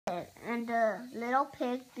and the little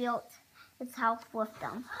pig built its house with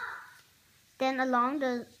them. Then along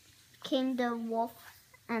came the wolf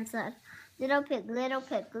and said, little pig,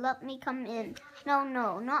 let me come in. No,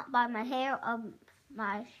 no, not by my hair of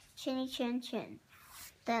my chinny chin chin.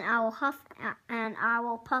 Then I will huff and I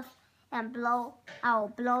will puff and blow. I will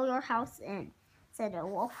blow your house in, said the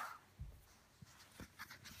wolf.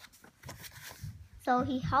 So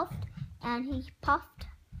he huffed and he puffed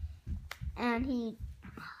and he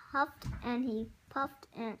huffed and he puffed,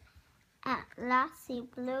 and at last he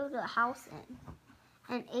blew the house in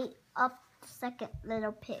and ate up the second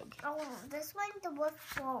little pig. Oh, this one the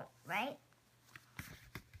wolf won't, right?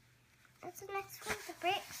 What's the next one? The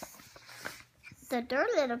bricks? The third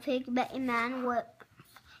little pig met a man with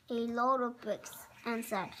a load of bricks and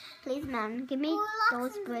said, please, man, give me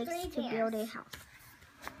those bricks to build a house.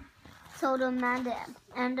 So the man did,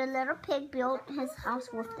 and the little pig built his house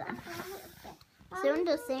with them. Soon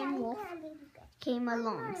the same wolf came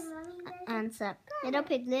along and said, little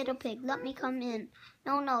pig, let me come in.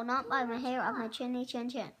 No, no, not by my hair of my chinny chin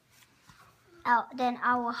chin. Then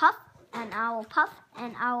I will huff and I will puff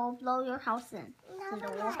and I will blow your house in, said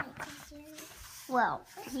the wolf. Well,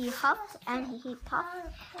 he huffed and he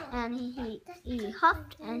puffed and he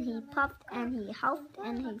huffed and he puffed and he huffed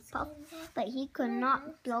and he puffed, but he could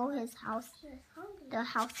not blow the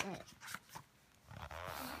house in.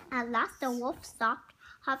 At last the wolf stopped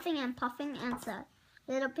huffing and puffing and said,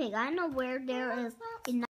 little pig, I know where there is enough